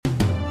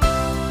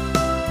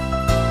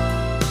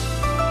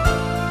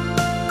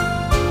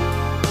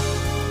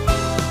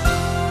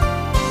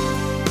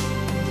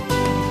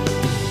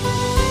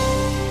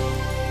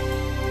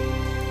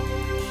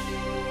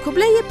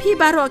Pi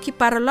baru aki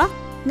paralog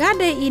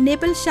ngade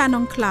enable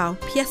shanong khraw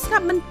piasngap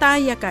mentah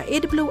ya ka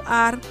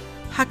AWR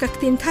haka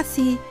ktin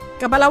kasi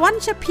kabalawan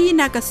siya pi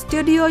na ka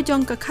studio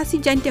jong ka kasi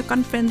jantia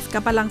conference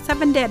kabalang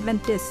 7 Day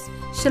Adventist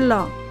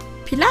Shalom.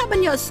 Pila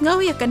banyo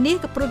sngew ya ka ni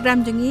ka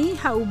program jongi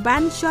ha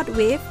uban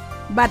shortwave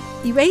but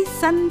iwei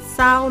san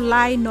sao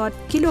lai not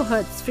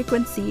kilohertz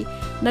frequency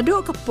nado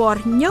ka por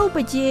nyau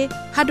baje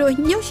hado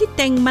nyau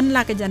shiteng man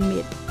la ka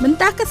janmit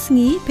mentah ka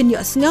sngi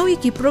penyo sngew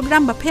ki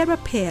program ba pher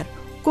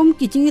kum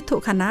ki jingi tho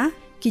khana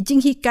ki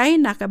jingaiei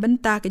na ka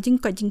benta ka jing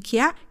ko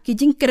jingkhia ki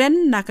jingkren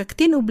na ka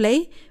ktin Blei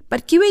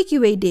pat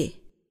kiwei de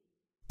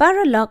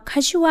paralog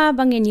khashua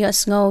bangin yo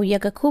sngew ya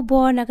ka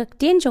khubo na ka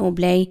ktin jong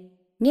Blei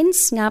ngin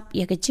snap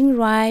ya ka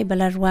jingrai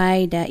balarwai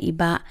da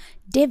iba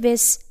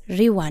Davis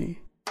Riwan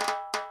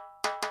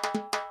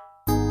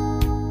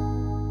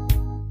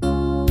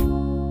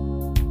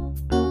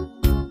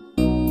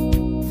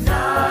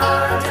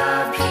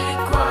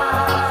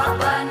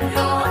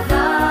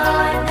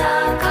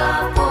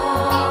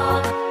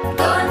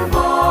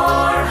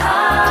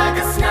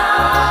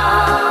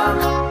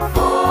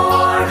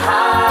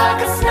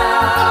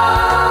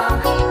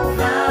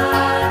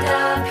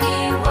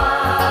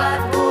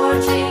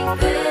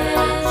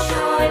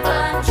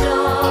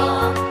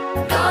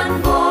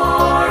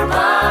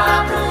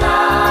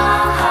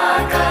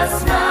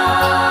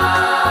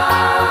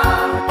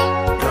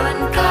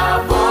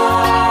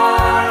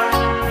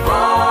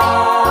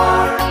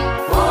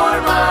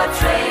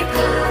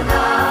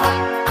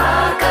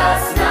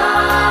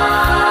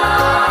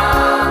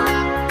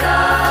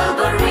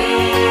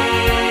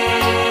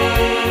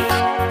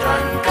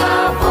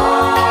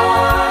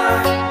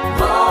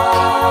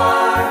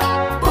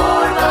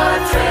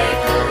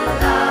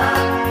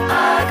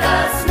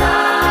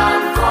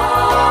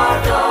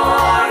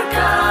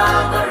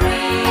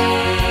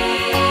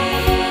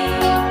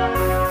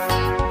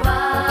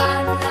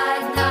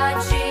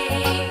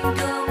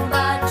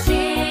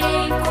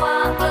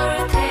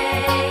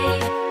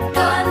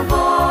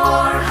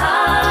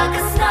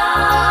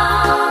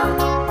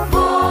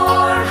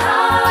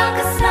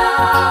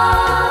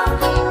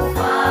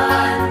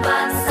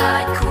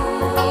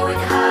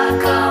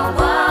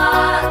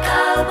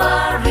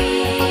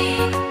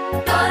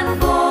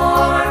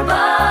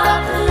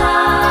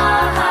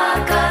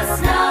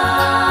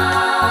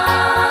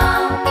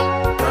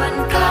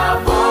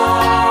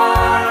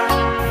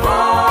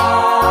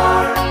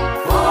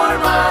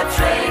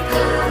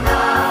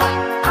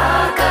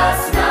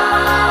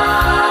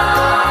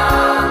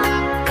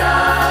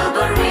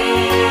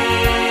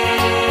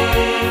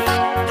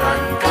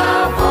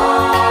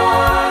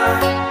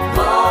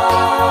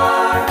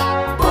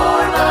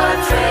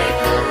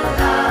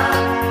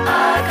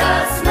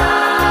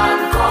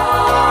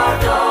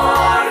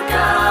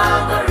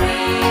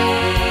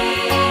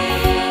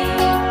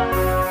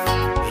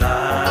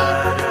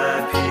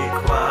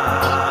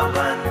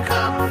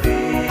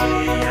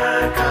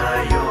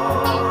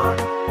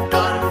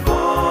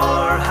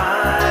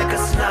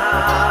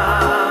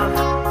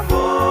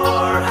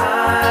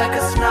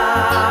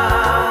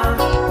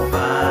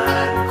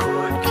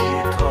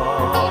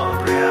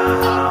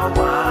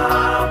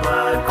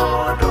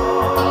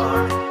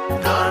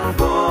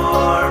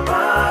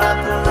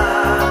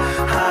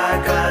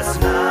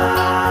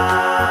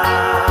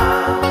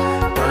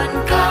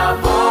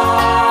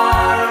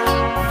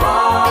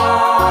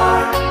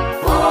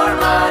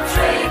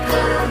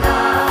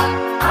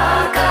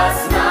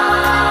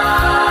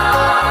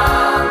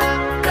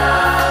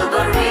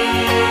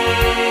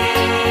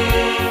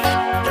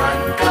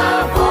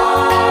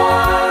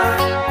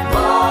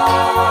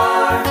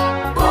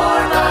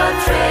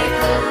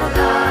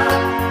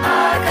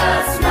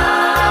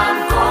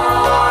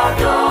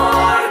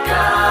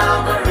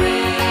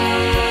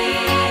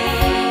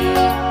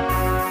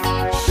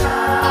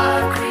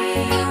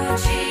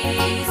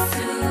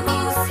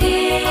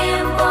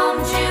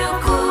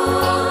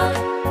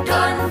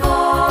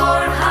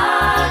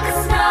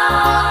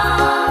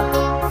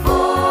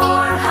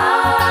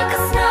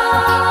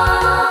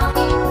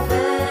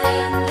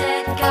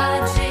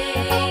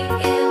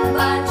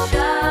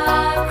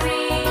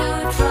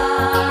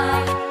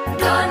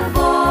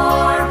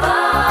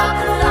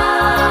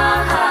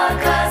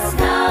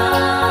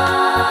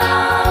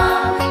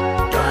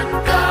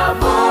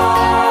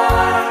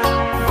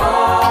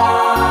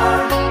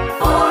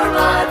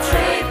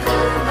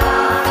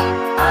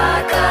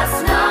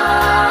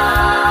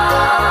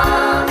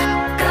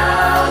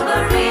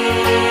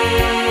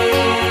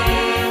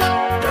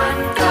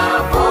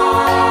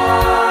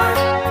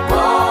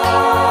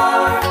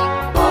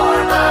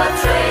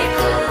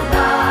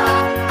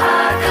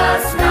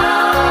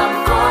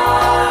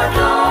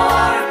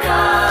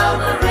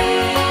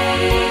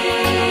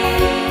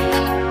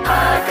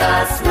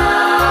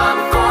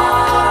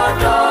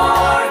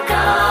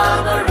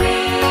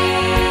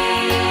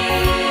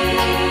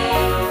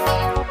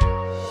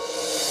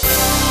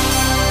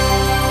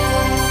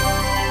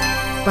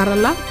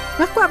Paralog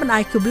ngakwa ban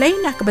ai ku Blei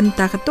na ka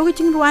benta ka to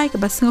jingruai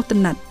ka basngaw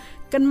tenat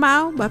kan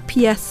mau ba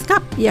pias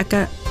kap ya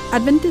ka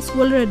Adventist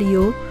World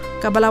Radio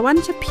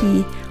kabalawan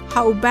chapi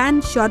how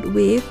band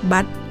shortwave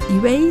but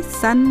iwei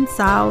san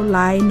sao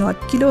lai not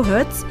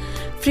kilohertz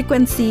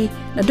frequency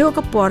lado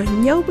kapor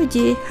nyau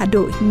beje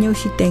hado nyau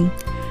shiteng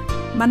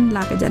man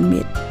la ka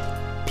janmet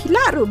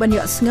phila ru ban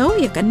yo sngew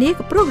ya kane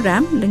ke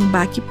program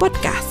lehbha ki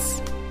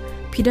podcast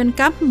pidon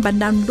kam ban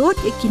download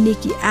ya kini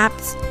ki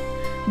apps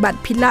bat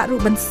phila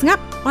ru ban snap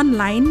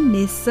online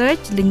ne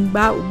search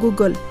lehbha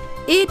Google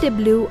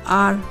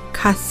AWR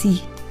khasi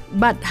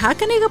bat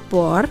hakane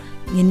kapor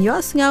ngin yo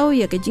sngew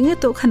ya ke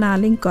jingeto khana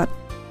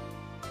lingkot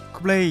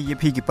Blei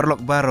yepi ki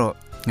perlok baro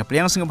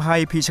ngapliang sing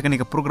bhai pi sakani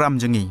ka program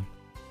jengi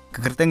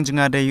kekerteng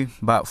jenga dei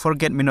ba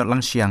forget minute lang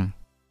siang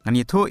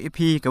ngani tho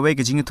ipi kawe ke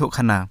jingi tho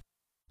khana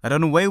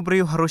adanu wai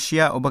ubreu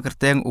harosia oba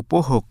kerteng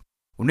upohok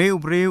une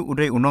ubreu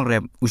udai unong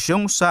rep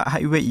usyong sa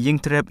haiwe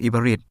ying trep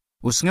ibarit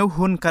usngeu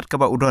hun kat ka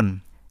ba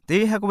udon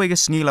te ha kawe ke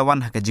sngi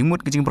lawan ha ka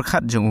jingmut ke jing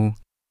berkhat jengu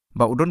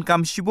ba udon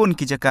kam shibon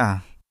ki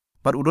jaka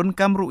bar udon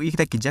kam ru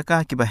ikta ki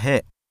jaka ki ba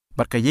he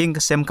bar ka ying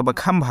kesem ka ba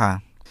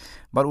khambha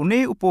bar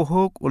une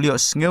upohok ulio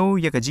sngew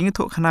ya ka jingi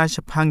tho khana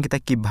shaphang kita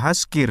ki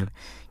bhaskir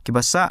ki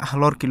basa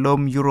halor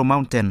kilom euro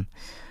mountain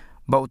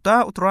ba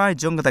uta utrai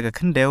jong kata ka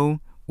khendeu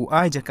u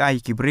ai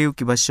jakai ki breu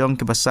ki basyong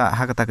ki basa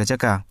ha kata ka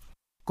jaka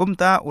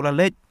kumta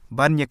ulalej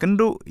ban ya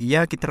kendu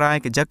ya ki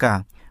trai ka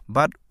jaka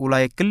bat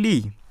ulai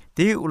keli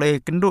ti ulai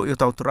kendu yo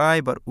tau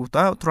trai bar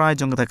uta utrai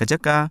jong kata ka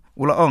jaka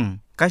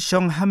ulaong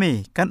kasyong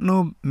hame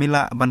kannu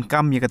mila ban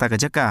kam ya kata ka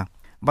jaka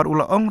bar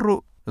ulaong ru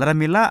lara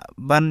mila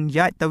ban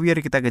yai tawir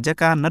kita ka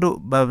jaka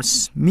nadu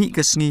bas mi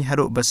kesngi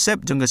haru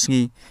basep jong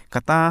kesngi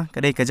kata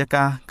kadai ka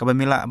jaka ka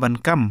bamila ban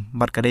kam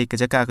bat kadai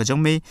ka jaka ka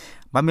jongme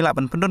bamila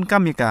ban pendon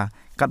kam yaka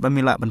kat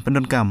bamila ban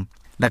pendon kam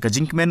da ka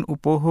jingkmen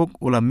upohok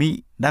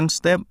ulami dang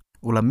step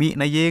ulami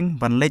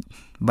nayeng ban lej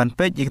ban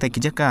peit kita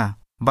ki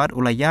jaka bat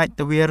ulayai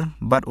tawir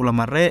bat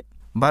ulamare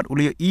bat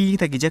ulio i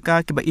ta ki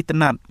jaka ki ba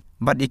itnat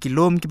bat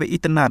ikilom ki ba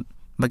itnat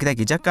ba kita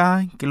ki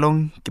jaka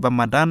kilong ki ba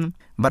madan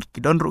bat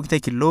kidon ru kita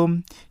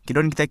kilom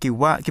kidon kita ki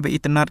wa ki ba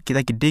itnat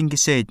kita ki ding ki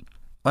sej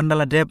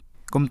ondala dep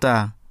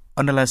kumta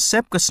ondala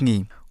sep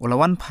kesngi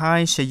ulawan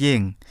phai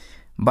seyeng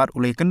bat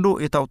ulai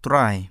kendu itau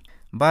trai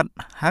bat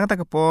hang ta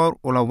kapor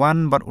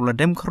ulawan bat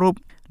uladem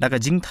khrup daga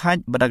jing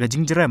thaj badaga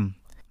jing jerem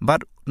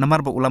bat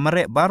namar ba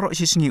ulamare baro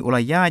sisngi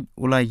ulayaj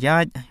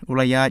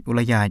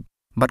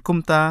bat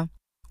kumta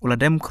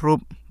uladem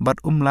khrup bat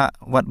umla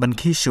wat ban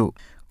khishu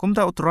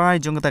kumta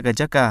utrai jong ta ga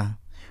jaka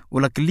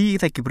ula kli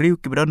ta kibriu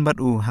kibdon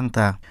bat u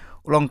hangta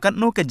ulong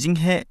katno ka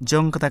jinghe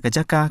jong kata ka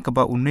jaka ka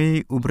ba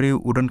une ubriu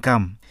udon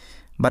kam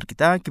bat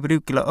kita kibriu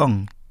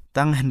kilaong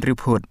tang henry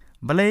phut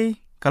balei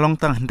kalong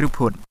tang henry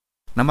phut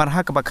namar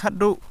ha ka ba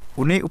khaddu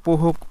une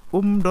upohok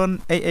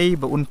don ai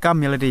ba un kam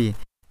yaladi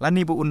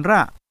lani bu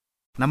unra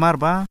namar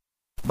ba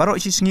baro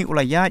sisngi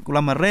ulayaj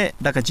ulamare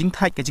da ka jing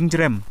thai ka jing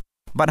jerem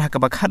bat ha ka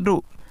ba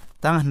khaddu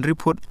tang henry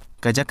phut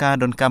ka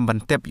jaka don kam ban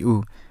tep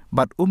yu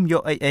bat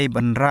yo ai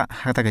banra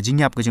ha ta ka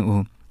jingyap ka jing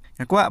u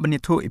akwa bani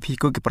thu ipi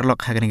ko ki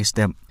perlok ha kani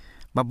step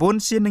babon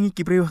sin ngi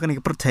ki breu ha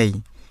kani perthai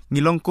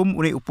ngilong kum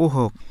une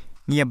upohok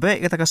ngia be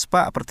kata ka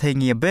spa perthai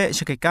ngia be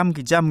shakai kam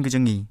ki jam ki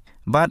jengi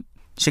bat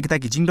shikita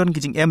ki jingdon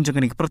ki jing em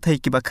jengani ki perthai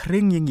ki ba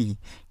khring yingi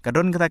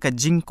kadon kata ka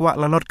jing kwa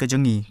lalot ka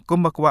jengi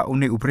kum ba kwa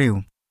une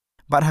ubreu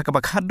bat ha ka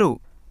ba khadu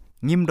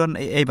ngimdon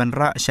ai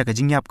banra sha ka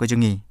jingyap ka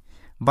jengi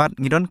bat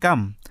ngidon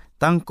kam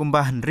tang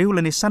kumbahan riu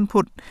lani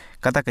sanput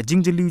kata ka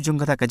jingijli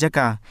jong kata ka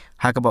jaka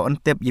ha ka ba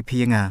ontep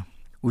yipi nga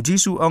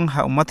ujisu ong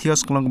ha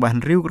Mathias klong bahan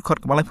riu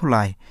khot ka balai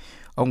phulai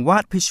ong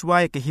wat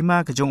phishwai ke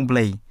hima ka jong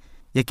Blei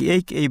yaki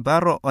ai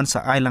baro on sa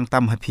ailang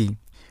tam hapi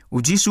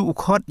ujisu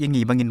ukhot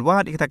yangi bangin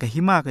wat kita ka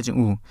hima ka jong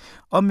u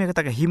me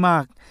kata ka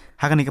hima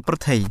hakani ka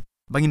perthai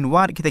bangin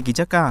wat kita ki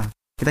jaka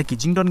kita ki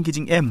jingdon ki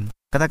jing em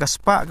kata ka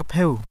spa ka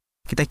pheu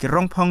kita ki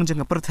rongphong jeng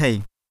ka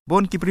perthai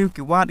bon ki priu ki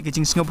wat ki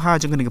jing sngew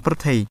jeng ka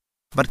perthai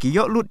bat ki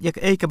yo lut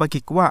yak ka ba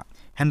ki kwa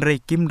Henry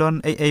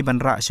kimdon ai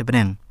banra se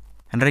bneng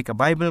Henry ka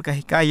Bible ka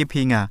hikaya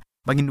pinga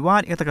bangin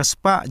wat kata ka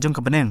spa jong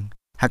ka bneng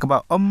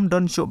hakaba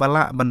don syu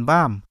bala ban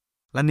bam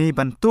lani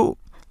bantu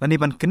lani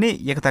ban kene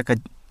ya kata ka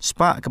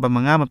spa ka ba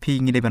mangama phi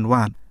ngide ban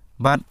wat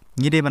bat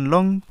ngide ban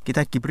long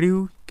kita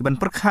kibriu ki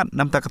ban perkhat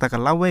nam ta kata ka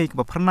lawe ka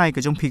ba pharnai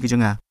ka jong phi ka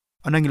jonga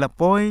onang ila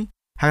poi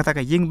hakata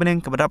ka ying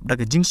bneng ka badap da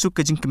ka jingsu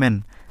ka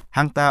jingkemen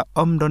hangta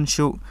don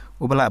syu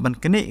ubala ban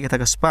kene kata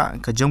ka spa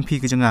ka jong phi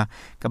ka jonga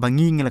ka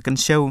bangi ngila kan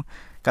show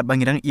kat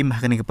bangi dang im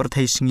hakani ka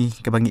perthai singi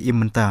ka bangi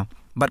im menta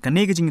bat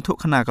kane ke jing thu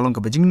khana kalong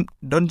ka bajing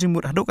don jing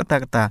mut haduk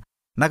kata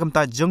nakam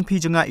ta jong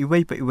phi jonga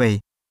iwei pa iwei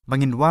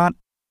bangin wat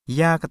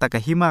ya kata ka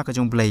hima ka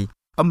jong Blei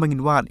bangin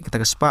wat kata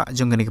ka spa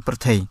jong kani ka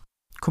perthai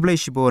khublei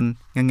shibon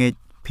ngange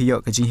phiyo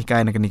ka jing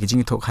hikai na kani ka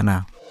jing thu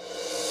khana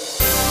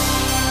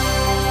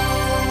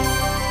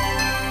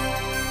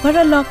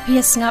Paralog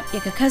piasngap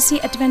ya khasi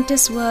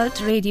Adventist World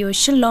Radio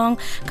Shillong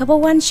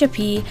kabawan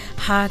shapi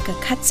ha ka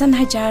khatsan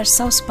hajar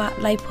sauspa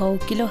laipho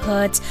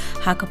kilohertz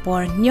ha ka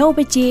por nyo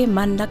beje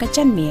man la ka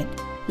chanmet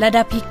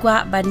lada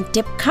phikwa ban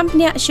tip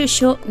khampnya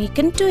shusho ni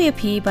kentu ya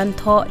phi ban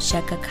tho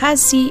shaka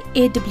khasi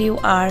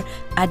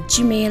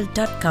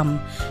awr@gmail.com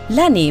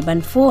lani ban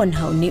phone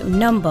hau ni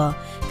number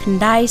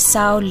ได้ซ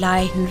าวไล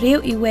เรียว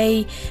อีเว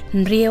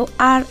เรียว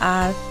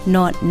น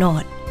อ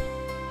ด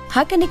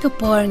Hakan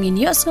ikapor ngin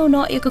yos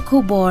no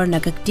ikakubor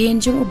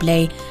nagagdin jung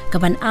Blei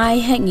kaban ai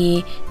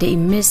hangi de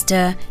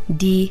Mr.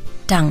 D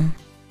Tang.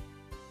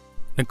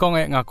 Nengkong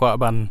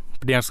ngakwa ban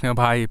pediang sngew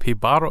bhai phi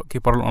baro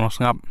ki porl on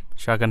snap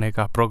shagan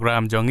eka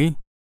program jongi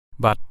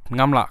bat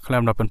ngamla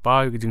khlem na pen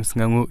pa jing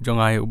sngew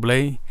jongai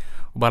Blei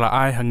ubala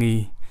ai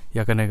hangi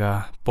yakan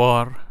eka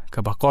por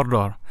ka ba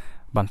kordor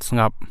ban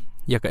snap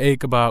yaka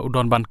ka ba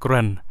udon ban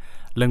kren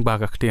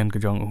lengba ka ktien ka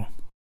jongu.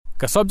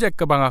 Ka subject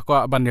ka bang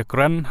akwa ban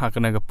yakran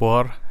hakana ga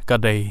por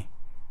kadai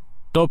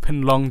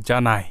topin long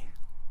Janai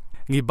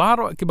ngi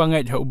baro ki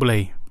bangai ha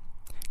Blei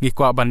ngi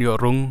kwa ban yo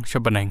rung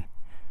bneng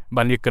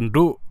ban ye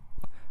kendu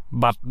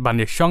bat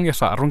ban ye shong ya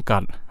sa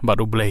rungkat bat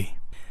Blei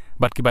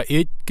bat ki ba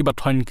ieit ki ba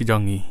thon ki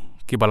jongi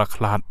ki bala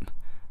khlat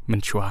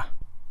men chwa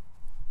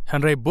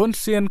hanre bon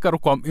sien ka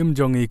rukom im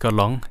jongi ka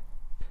long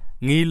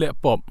ngi le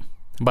pop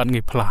bat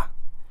ngi phla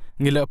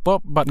ngi le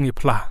pop bat ngi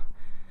phla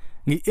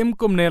ngi im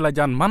kum ne la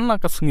jan man la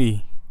ka sngi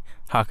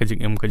ha ka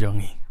jing im ka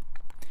jongi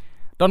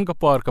don ka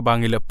por ka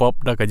bangi le pop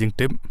da ka jing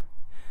tim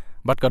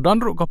bat ka don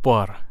ru ka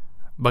por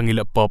bangi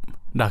le pop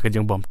da ka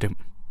jing bom tim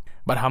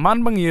bat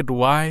haman bangi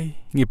duwai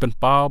ngi pen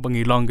pau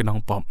bangi long ki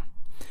nong pop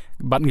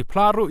bat ngi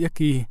phla ru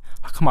yaki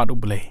khmat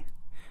Blei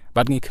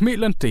bat ngi khmi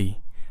lenti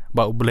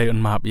ba Blei on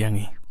map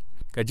yangi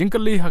ka jing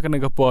kali ha ka na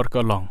ka por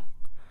ka long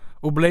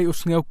Blei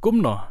sngew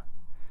kumno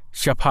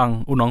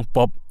syapang unong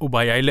pop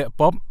iaileh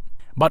pop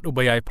bat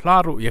iaileh phla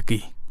ru yaki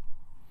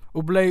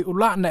Blei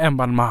ula na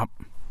emban map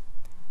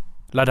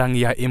ladang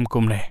ya im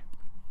kumne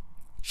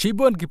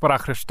shibon ki para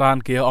Kristan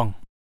ki ong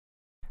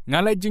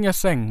ngale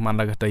jingiaseng man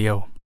laga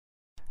tayo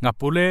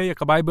ngapule ya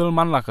ka Bible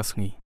man la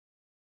kasngi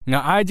nga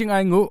ai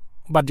jingai ngu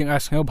bat jingai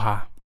sngew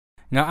bha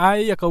nga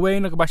ai ya ka we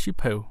na ka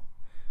bashipeu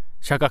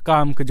shaka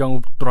kam ka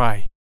jong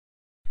try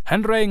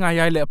henry nga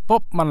iaileh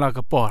pop man la ka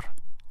por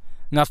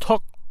nga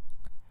thok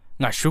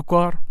nga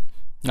shukor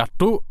nga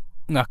tu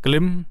nga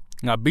klim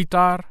nga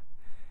bitar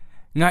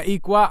nga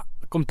ikwah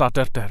kum ta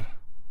ter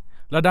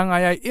ladang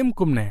ayai im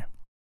kumne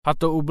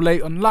hato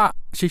Blei on la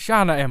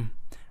sishana em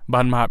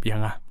ban map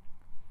yanga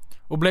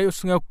Blei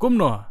sngew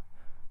kumno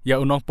ya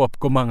unong pop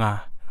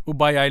kumanga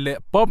iaileh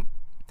pop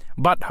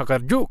bat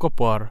hakarju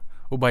kopor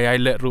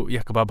iaileh ru ya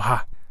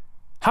kababha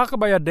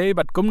hakabaya dei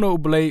bat kumno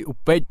Blei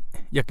peit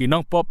ya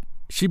kinong pop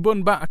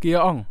sibon ba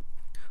kia ong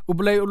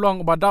Blei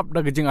ulong badap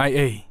da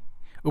jingaiei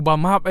uba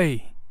map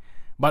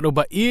bat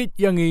uba ieit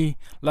yangi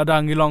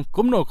ladang ilong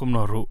kumno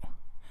ru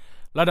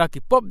lada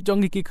ki pop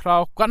jongi ki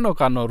khraw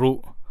kano ru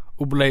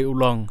Blei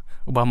ulong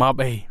uba map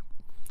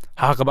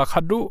ha ka ba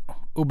khadu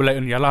Blei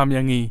un ialam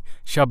yangi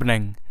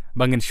bneng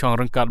bangin shong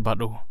rengkat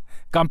badu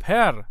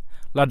pher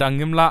lada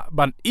ngimla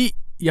ban i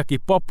yaki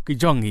pop ki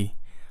jongi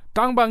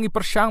tang bangi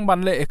pyrshang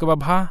ban le ka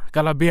babha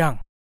kala biang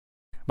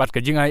bat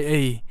ka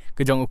jingaiei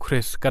ke jong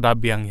ukris kada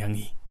biang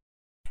yangi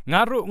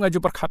ngaru ngaju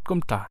perkhat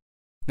kumta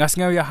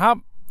ngasngew ya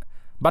hab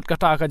bat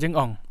kata ka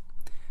jingong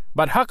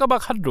bat ha ka ba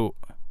khadu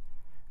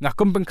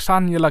ngakum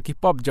pengsan yala ki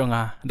pop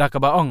jonga da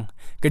ka baong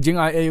ke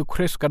jingaiei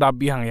ukris kada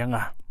biang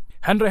yanga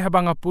henry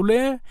habanga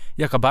pule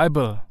ya ka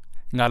Bible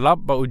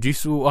ngalap ba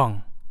ujisu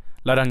ong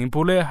ladang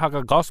impule ha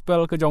ka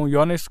gospel ke jong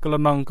yonis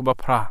kelenong ke ba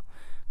phra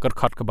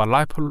kerkhat ke ba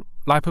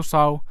life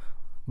sau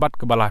bat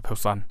ke ba life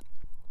san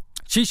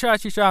shisha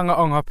nga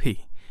ong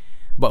happy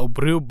ba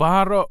ubriu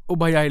baro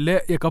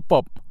iaileh ya ka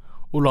pop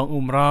ulong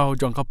umrau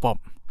jong ka pop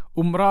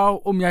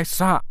umrau yai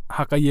sa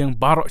ha ka yeng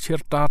baro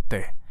sirta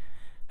te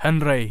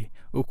henry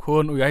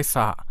ukon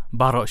uyaisa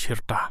baro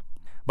shirta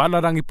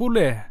balarang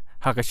ipule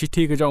haka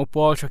siti ke jong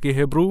upol shaki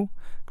Hebrew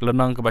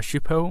kelenang ke ba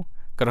shipeu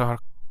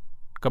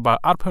ke ba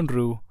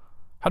arpenru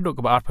hadu ke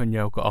ba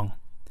arpenyo ke ong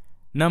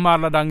nama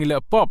ladang ile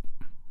pop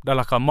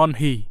dalaka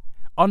monhi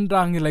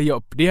ondang ile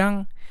yo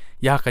pdiang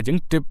ya ka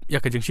jing tip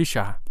ya ka jing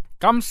shisha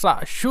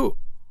kamsa shu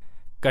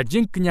ka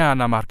jing knya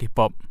namar ki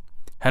pop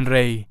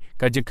henry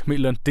ka jing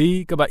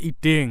khmilenti ke ba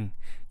iting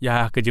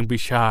ya ka jing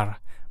bishar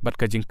bat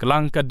ka jing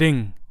kelang ka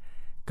ding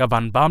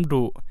kaban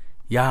bamdu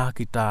ya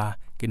kita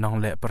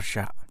kinong le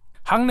persha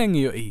hang neng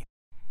yoi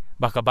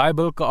baka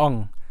Bible ka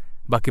ong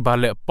baki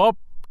bale pop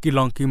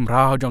kilong kim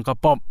raw jong ka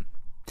pop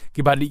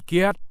ki bali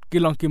kiat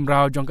kilong kim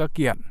raw jong ka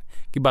kiat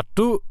ki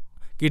batu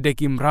ki de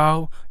kim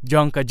raw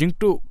jong ka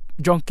jingtu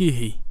jong ki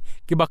hi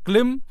ki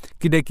baklim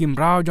ki de kim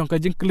raw jong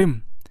ka jing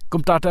klim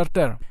kum ta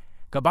ter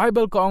ka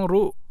Bible ka ong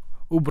ru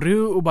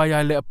ubriu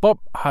iaileh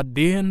pop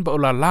hadin ba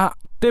ulala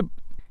tip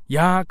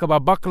ya ka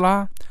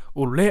babakla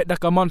ule da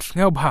kamon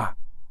sngew bha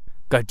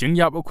ka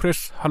jingyap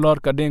ukris halor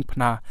ka ding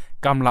phna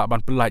kamla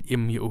ban pelaj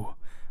im yu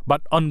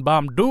bat on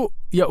bam du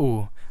ya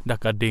u da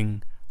ka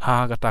ding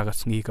ha ka ta ka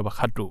sngi ka ba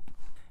khatu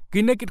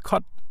kinekit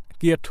khat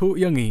kia thu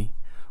yangi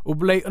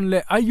Blei on le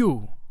ayu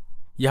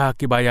ya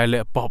ki ba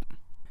iaileh pop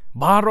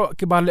baro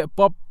ki ba le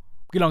pop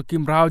kilong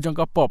kim raw jong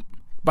ka pop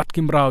bat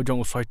kim raw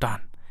jong soitan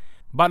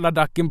bat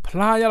lada kim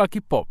phla ya la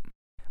ki pop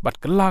bat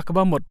kala ka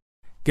ba mot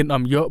kin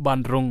am yo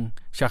ban rung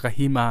shaka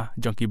hima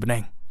jong ki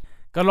bneng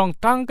kalong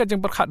tang ka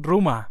jeng perkhat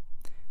ruma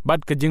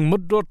bat ka jing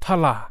muddo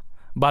thala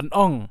ban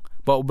ong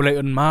ba ublei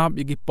un map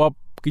yaki pop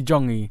ki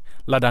jongi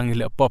ladang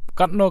ile pop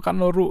katno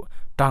ru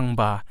tang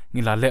ba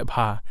ngila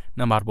lehbha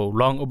namar bo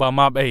long uba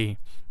map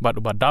bat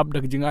uba dab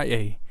dak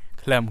jingaiei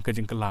klim ke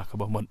jingkala ka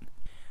bamun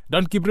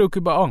dan kibreu ki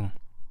baong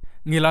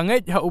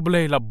ngilangej ha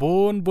ublei la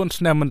bon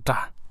snem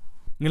menta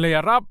ngila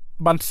yarap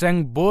ban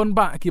seng bon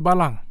ba ki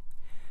balang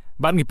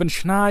bat ngi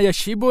penshna ya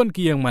shibon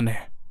ki yang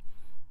mane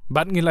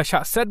bat ngila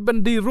syak set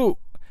bendi ru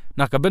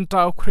na ka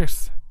bentau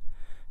Chris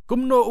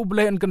kumno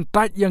ublei an kan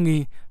tat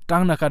yangi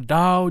tang na ka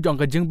daw jong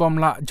ka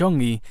jingbom la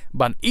jongi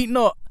ban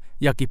ino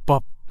ya ki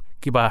pop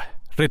ki ba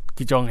rit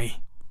ki jongi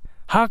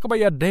ha ka ba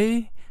ya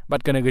day bat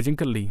kana ga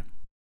jingkali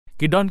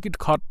ki don kit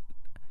khot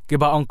ki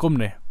ba ong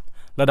kum ne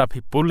lada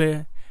phi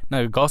pule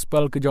na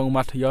gospel ke jong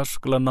Matthias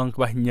klanang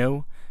ka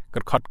nyeu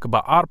kat khot ka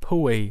ba ar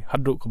phuwe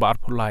hadu ka ba ar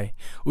phulai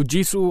u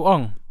Jisu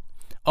ong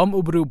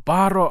ubru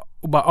baro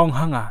uba ong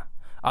hanga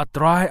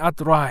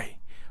atrai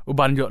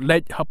uban yo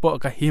lej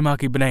hapo ka hima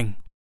ki bneng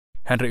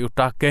Henry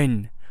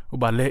utaken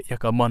uba le ya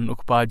ka mon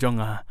ukpa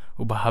jonga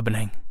uba ha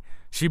bneng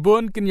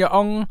sibon kin ya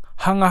ong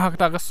hanga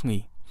hak ta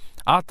kasngi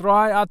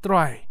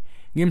atrai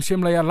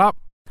ngimsim la ya lap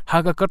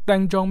ha ka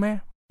kerteng jong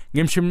me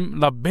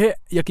ngimsim la be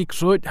ya ki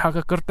ksoj ha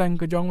ka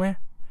kerteng ka jong me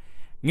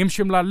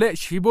ngimsim la le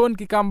sibon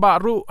ki kamba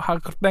ru ha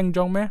kerteng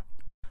jong me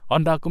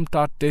onda kum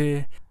ta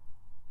te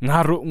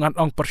ngaru ngat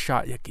ong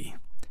persya ya ki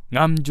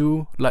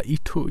ngamju la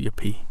itu ya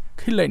pi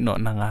khilai no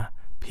nanga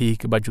pi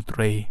ke baju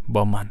tre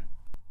boman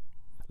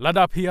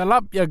lada pi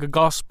alap ya ga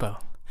gospel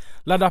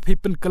lada pi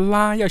pen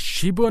kala ya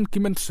shibon ki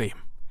men sem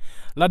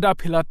lada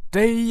pi la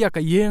te ya ka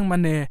yeng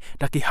mane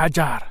da ki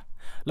hajar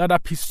lada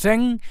pi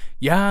seng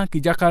ya ki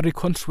jakari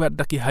konswet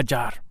da ki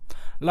hajar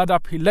lada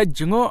pi le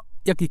jengo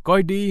ya ki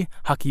koidi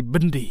haki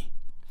bendi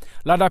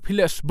lada pi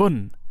le sbun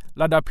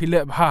lada pi le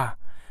bha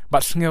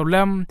bat sngew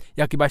lem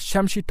ya ki ba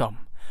pynshitom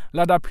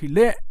lada pi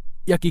le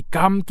ya ki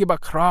kam ki ba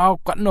khraw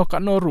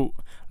katno ru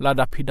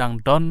lada pi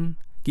dang don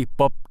ki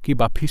pop ki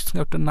ba phis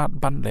sngew tenat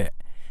ban le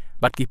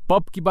bat ki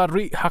pop ki ba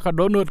ri haka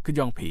donut ke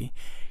jong pi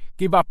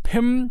ki ba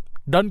phim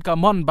don ka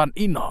mon ban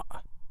ino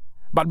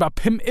bat ba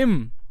phim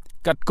im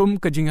kat kum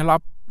ke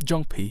jingalap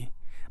jong pi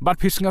bat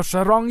phis sngew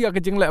sarong ya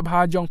ke jing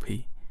lehbha jong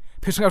pi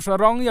phis sngew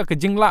sarong ya ke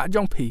jingla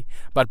jong pi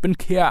bat pen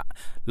khia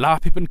la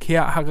pi pen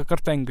khia haka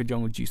kerteng ke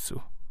jong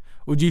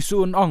u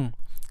Jisu un ong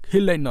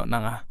hilai no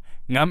nanga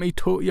ngam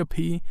itu ya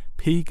pi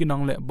ki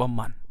nong le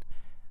boman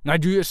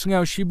ngaju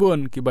sngew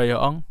shibon ki ba ya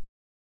ong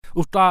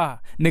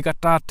uta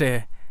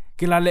negatate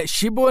kila le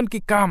shibon ki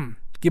kam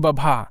ki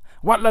babha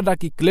watlada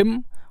ki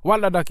klim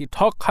watlada ki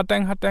thok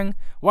hateng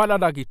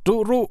watlada ki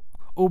turu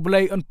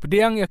ublei on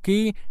pdiang ya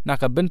ki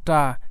naka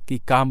benta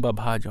ki kam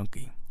babha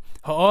jongki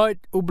hoit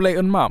ublei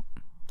on map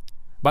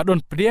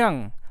badon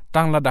pdiang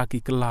tang lada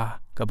ki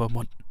kela ka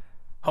bamut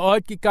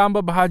hoit ki kam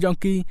babha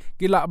jongki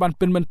kila ban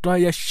pin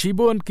mentoy ya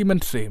shibon ki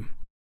mensem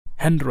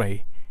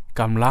Henry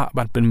kamla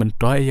ban pin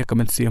mentoy ya ka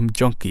mensem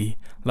jongki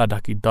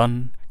lada ki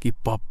don ki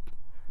pop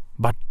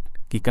bat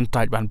ki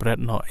kantai ban bret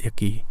no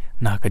yaki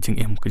na ka jing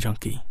em ka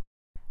jongki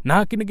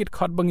na ki negit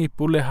khot bangi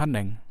pule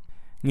haneng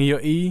ngiyo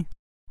i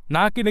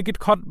na ki negit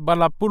khot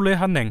bala pule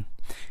haneng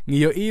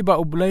ngiyo i ba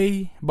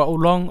ublei ba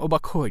ulong oba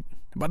khoj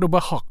ba do ba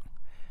hok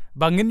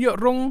bangin yo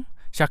rung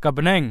shaka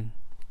bneng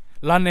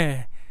lane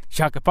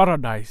shaka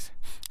paradise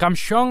kam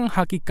shong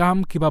haki kam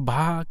ki ba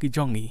bha ki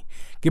jongi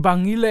ki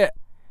bangile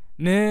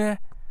ne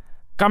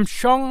kam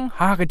shong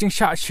ha ka jing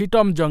sha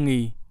shitom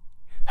jongi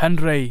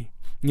Henry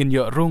ngin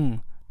yo rung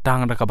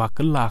tang da ka ba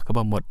kala ka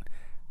ba mot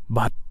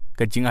bat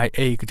ka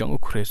jingaiei ka jong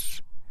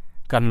Chris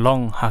kan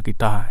long ha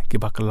kita ki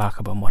ba kala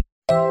ka ba mot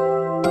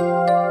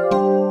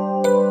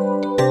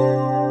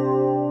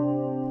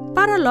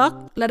paralog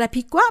lada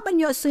pikwa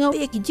banyo sngew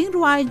e ki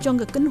jingruai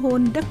jong ka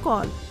kenhon de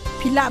kol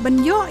pila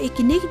banyo e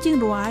ki ne ki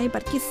jingruai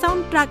bat ki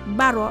soundtrack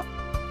baro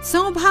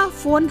song bha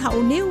phone ha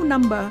new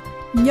number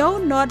nyo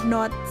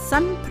not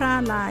san pra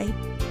lai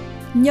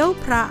nyo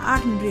pra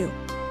arnrio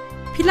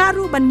pila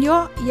ru banyo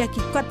ya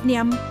ki kot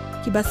niam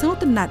ki ba song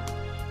tenat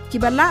ki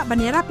bala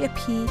banera ya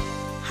phi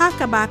ha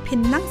ka ba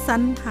phin nang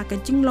san ha ka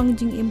jinglong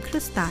jing im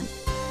kristan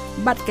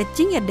bat ka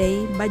jingaiei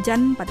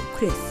bajan bat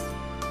Chris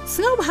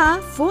sngew bha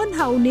phone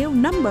ha new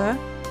number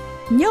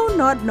nyo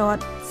not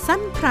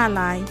san pra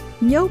lai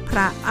nyo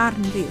pra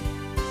arnrio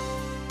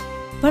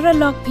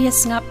Paralog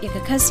piasngap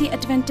yakakasi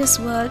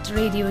Adventist World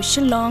Radio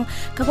Shillong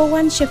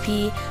kabawan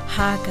shapi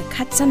ha ka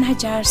khatsan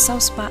hajar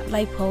sauspa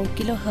laipo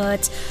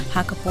kilohertz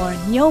ha ka por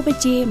nyo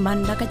beje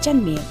man la ka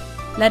chanme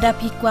lada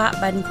pikwa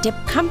ban tip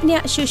company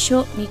shusho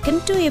mi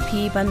kentu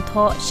yapi ban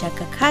tho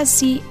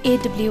shakakasi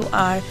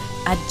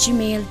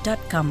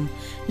awr@gmail.com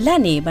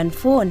lani ban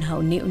phone ha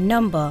new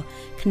number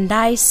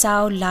khandai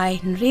sao lai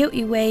nriu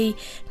iwei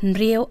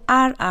nriu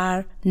rr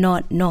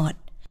not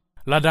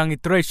ladang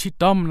itre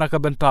shitom la ka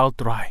bentau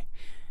trai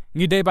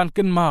ngidei ban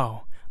ken mau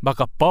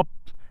baka pop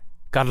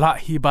kala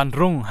hi ban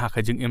rung ha ka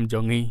jing em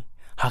jongi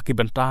ha ki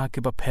benta ki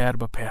ba pher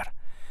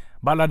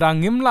balada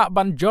ngimla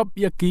ban job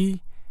yaki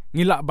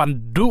ngila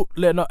ban du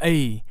le no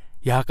ei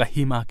ya ka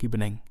hima ki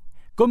bneng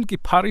kum ki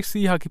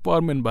pharisi ha ki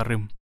pormen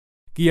barim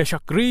ki ya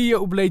shakri ya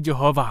ublei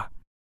jehova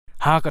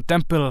ha ka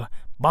temple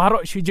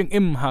barok si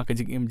jingim ha ka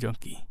jingim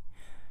jongki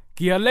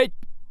iaileh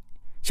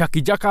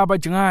syaki jaka ba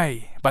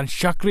Janai ban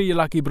syakri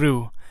laki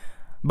bru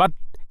bat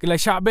kila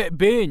syabe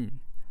ben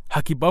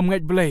haki bom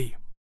ngat Blei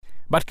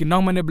bat ki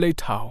nong mane Blei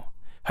tau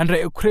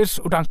hanre ukris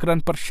udang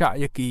keran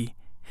persyak yaki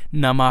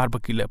namar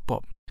bakile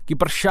pop ki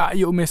persyak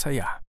yu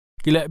mesaya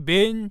kila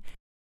ben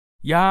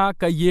ya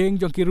ka yeng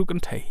jong ki rukan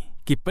thai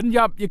ki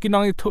penyap yaki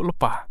nong itu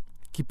lepa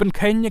ki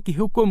penkhen ki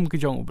hukum ki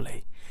jong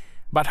Blei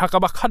bat haka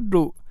ba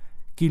khadru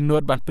ki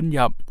not ban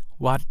penyap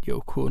wat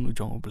yu khun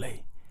jong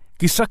Blei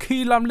ki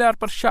sakhi lam ler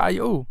persyak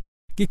yu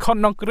ki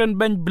khon nong keren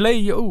ben Blei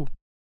yu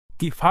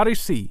ki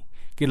farisi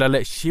ki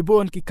lale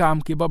shibon ki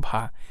kam ki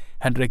babha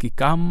hanre ki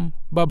kam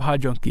babha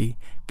jong ki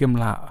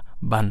kimla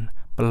ban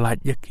pelat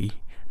yaki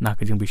na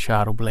ka jing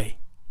bisharu Blei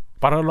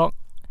paralok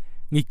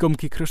ngikum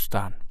ki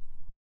Kristan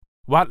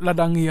wat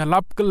ladang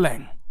ialam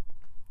keleng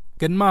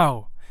ken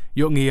mau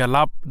yo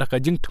ialam da ka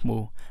jing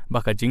tmu ba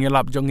ka jing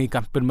ialam jong ngi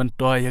kan pen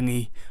mentoy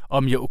yangi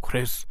om yo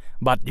ukris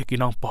bat yaki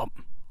nong pop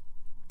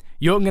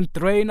yo ngen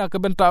train na ka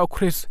benta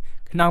ukris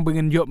nang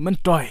bingen yo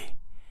mentoy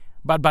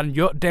bat ban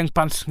yo deng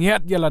pan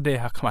snget yalade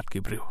ha khmat ki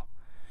bru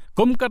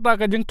kum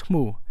kata ka jing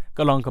tmu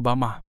kalong ka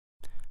bama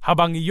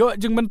habang yo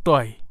jing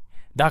mentoy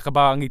da ka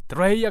ba ngi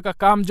trei ya ka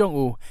kam jong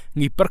u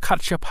ngi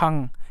perkhat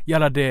syapang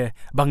yalade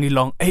bangi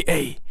long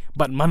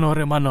bat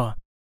manore mano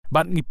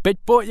bat ngi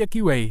pechpo ya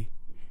kiwei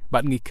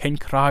bat ngi khen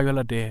khraw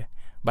yalade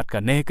bat ka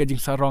ne ka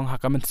jing sarong ha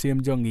ka men sim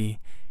jong ngi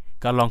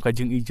kalong ka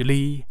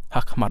jingijli ha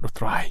khmat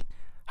utrai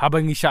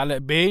habang ngi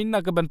syale bein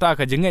na ka benta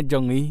ka jinget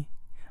jong ngi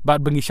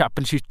bat bangi syak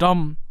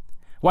pynshitom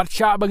wat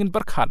syak bangin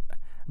perkhat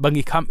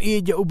bangi kham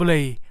je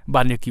Blei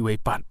ban ya kiwei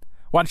pat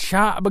wat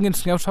syak bangin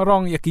sngew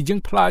sarong ya ki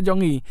jing phla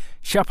jongi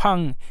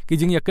syapang ki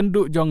jing ya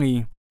kenduk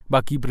jongi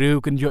baki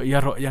breu ken yo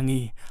ya ro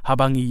yangi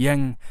habangi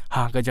yang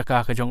ha ka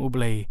jaka ka jong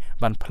Blei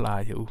ban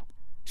phla yu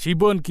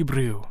sibon ki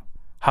breu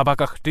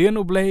habaka khten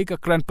Blei ka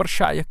kran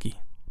persyak ya ki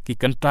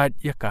kentat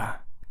ya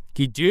ka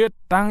ki jet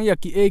tang ya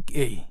ki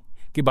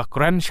ki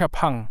bakran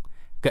syapang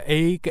ka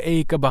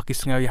ka baki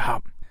sngew ya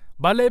hab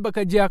balai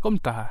baka ja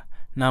komta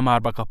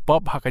namar baka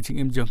pop ha ka jing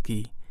im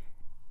jongki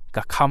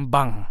ka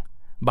khambang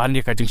ban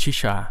ya ka jing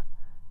shisha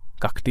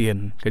ka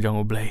ktien ka jong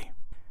Blei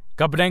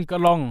ka bneng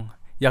ka long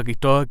ya ki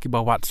to ki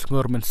bawat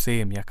sngur men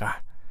sem ya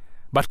ka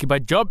bat ki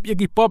ba job ya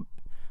ki pop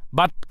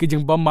bat ki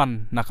jing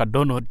boman na ka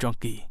donot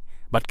jongki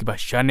bat ki ba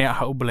shane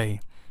ha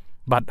Blei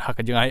bat ha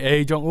ka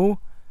jingaiei jong u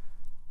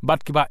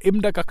bat ki ba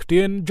imda ka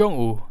ktien jong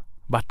u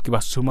bat ki ba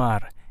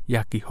sumar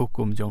ya ki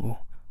hukum jong u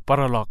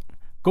paralok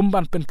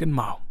kumban pen ken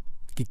mau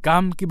ki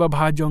kam ki ba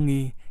bha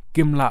jongi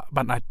kimla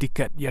ban a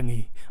tiket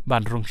yangi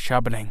ban rung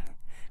shabneng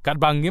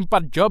kat bang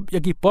ngimpat job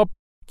yaki pop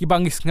ki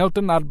bang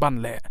sngelten ar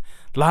ban le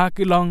la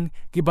ki long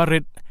ki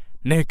barit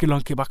ne ki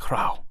long ki ba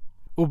khraw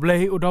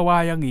Blei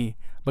udawa yangi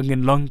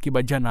bangin long ki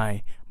ba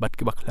Janai bat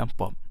ki ba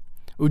klampom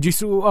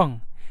jisu ong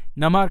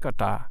namar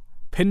kata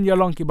phin ya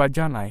long ki ba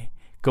Janai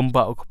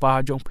kemba ukpa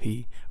jong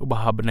phi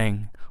uba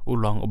bneng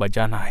ulong uba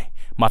Janai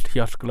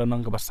mathias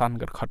kelanang ke basan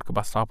gat khat ke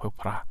basa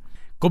phra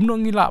kumno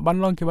ngila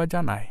ban long ki ba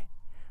Janai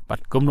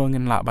bat kumno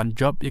ngin la ban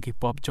job yaki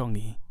pop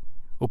jongi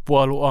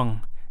upua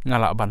luong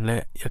ngala ban le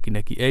yaki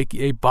neki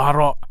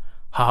baro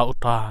ha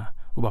uta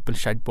uba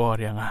pensyaj bor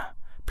yang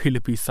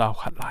Philippi saw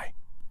khat lai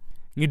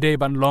ngidei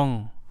ban long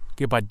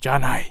ki ba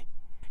Janai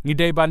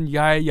ngidei ban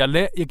yai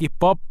iaileh yaki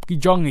pop ki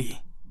jongi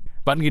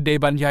ban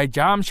ngidei ban yai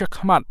jam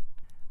khmat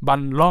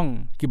ban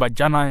long ki ba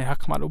Janai ha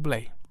khmat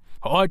Blei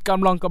hoi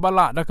kam long ka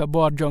bala da ka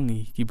bor jongi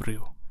ki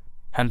bru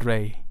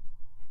hanrei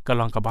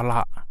kalong ka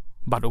bala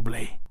bat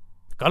Blei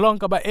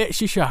kalong ka ba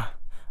shisha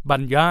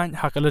ban yan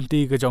ha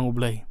kalenti ka jong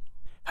Blei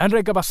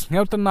hanrei ka ba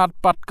sngew tenat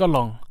pat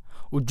kalong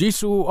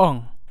jisu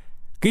ong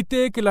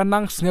kite kila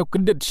nang sngew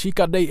kedet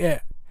shika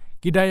dei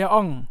kidaya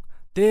ong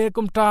te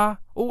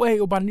kumta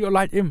uban yo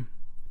light im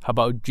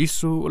haba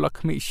jisu ula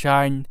khmi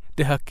shine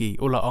te haki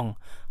ula ong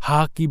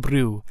ha ki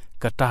bru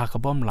kata ka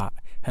bomla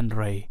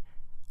hanrei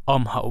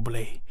ha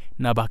Blei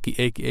na ba ki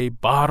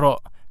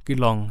baro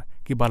kilong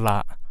ki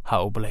bala ha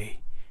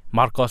Blei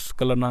Marcos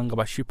kelanang ka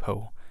ba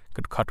shipo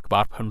kat khat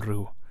kbar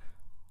phanru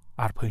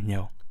ar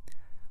phnyau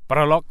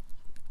paralok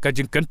ka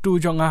jing kentu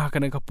jonga ka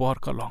ne ka por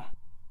kalong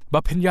ba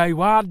phin yai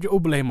wat jo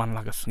Blei man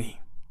la kasni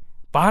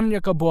pan ya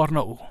ka bor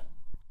na u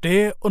te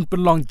un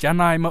pelong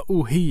Janai ma u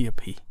hi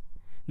phi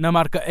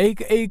namar ka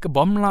ka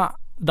bomla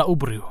da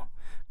ubru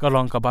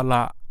kalong ka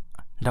bala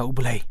da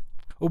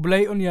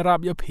Blei un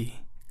yarab ya phi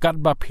kat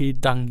ba phi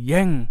dang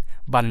yeng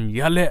ban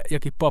iaileh ya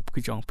ki pop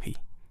ki jong phi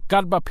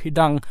kat ba phi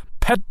dang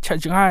phet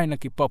chajngai na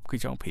ki pop ki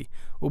jong phi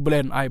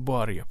Blei ai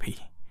bor ya phi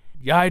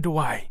yai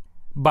duwai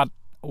bat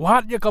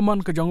wat ya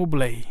kamon ka jong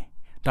Blei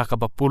da ka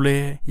ba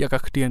pule ya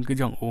ka ktien ka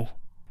jong u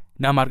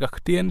namar ka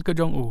ktien ka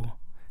jong u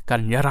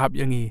kan yarab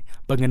yangi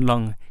bangin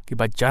long ki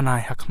ba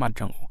Janai hakmat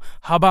jong u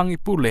habang i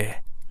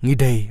pule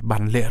ngidei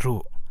ban le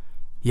ru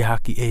ya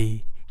ki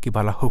ki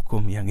bala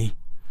hukum yangi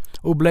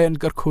Blei an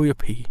kar khu ya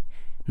phi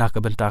na ka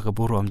benta ka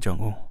burom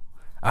jong u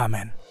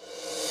amen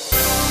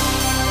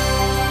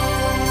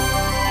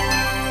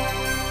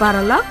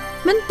Paralak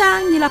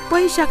mentang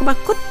nilapoi syak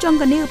bakut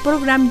jong kani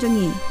program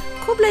jongi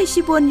kublai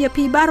sibon ya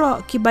pi baro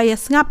ki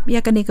bayas ngap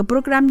ya kani ke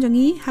program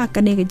jongi ha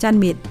kani ke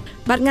janmit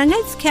bat ngangai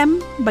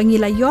scam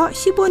bangila yo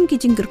sibon ki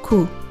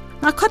jinggerku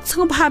ngakot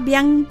sngop ha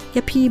biang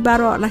ya pi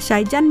baro la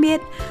shai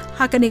janmit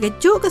ha kani ke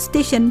ju ke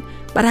station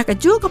bar ha ke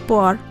ju ke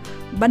por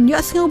ban yo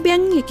sngau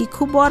biang ya ki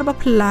khubor ba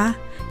phla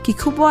ki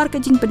khubor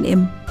ke jing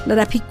penem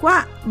lada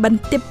pikwa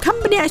ban tip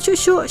company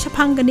asushu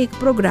shapang kani ke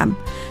program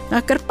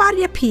ngakar par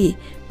ya pi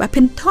ba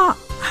pintho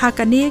ha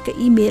kani ke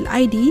email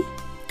id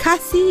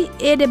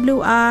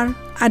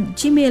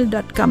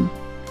khasiawr@gmail.com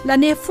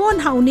lane phone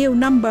hau new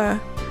number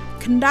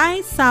kandai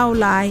sao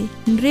lai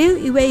riu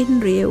iwei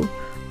riu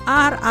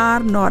rr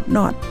not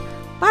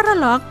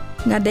paralog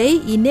ngadei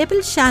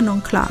enable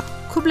shanong kla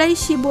kublai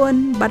shibon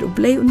bar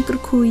ublai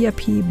unkurku ya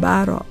pi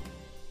baro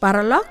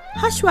paralog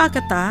haswa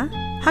kata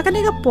hakane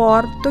ka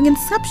por tungin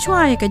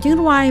sapshwai ka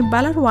jingruai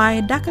balarwai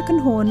daka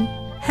kanhon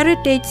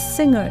heritage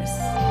singers.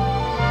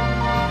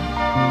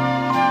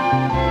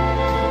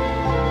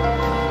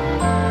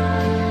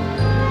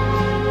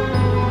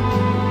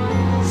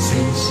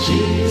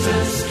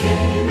 Jesus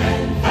came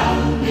and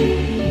found me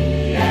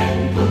and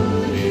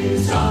put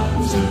his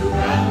arms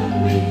around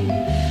me,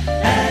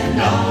 and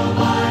all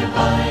my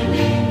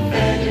binding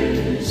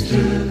fetters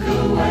took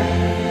away.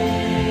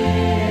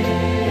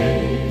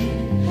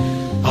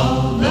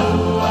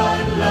 Although I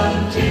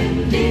loved him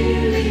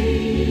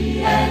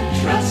dearly and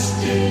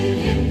trusted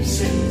him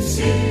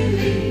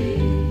sincerely,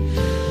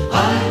 I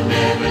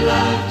never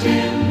loved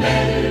him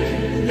better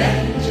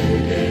than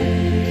today.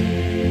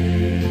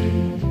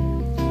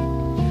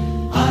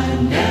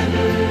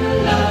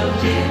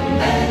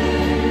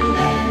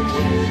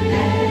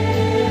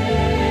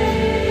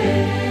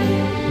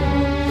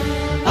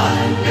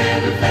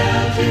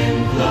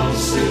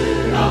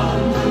 Closer on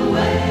the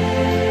way,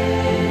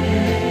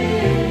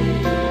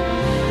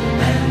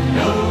 and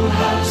know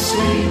how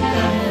sweet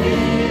the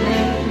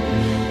feeling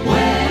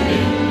when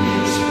in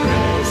his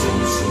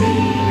presence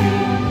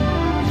kneeling.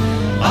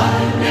 I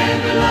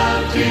never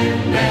loved him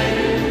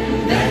better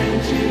than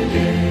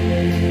today.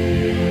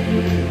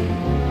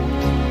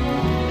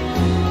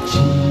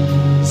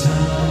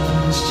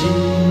 Jesus,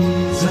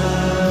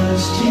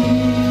 Jesus,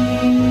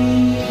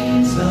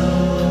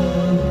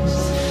 Jesus,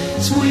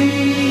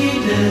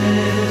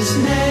 sweetest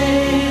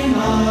name I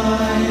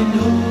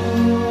know,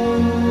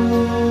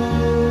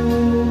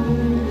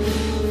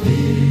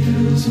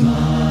 fills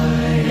my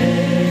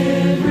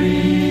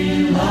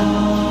every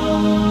longing,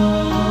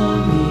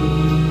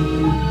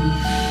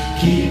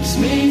 keeps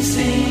me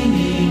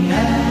singing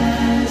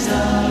as I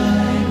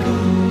go.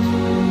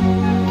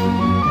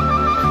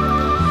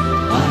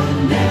 I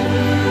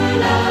never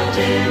loved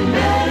him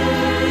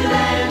better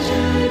than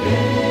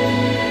today.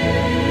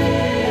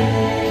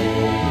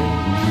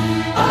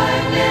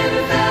 I've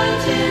never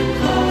felt him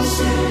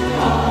closer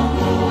on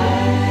the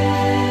way,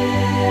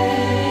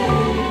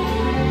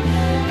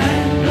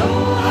 and know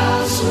how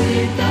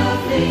sweet the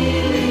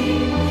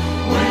feeling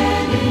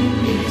when in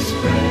his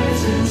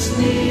presence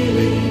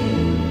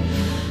kneeling.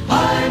 I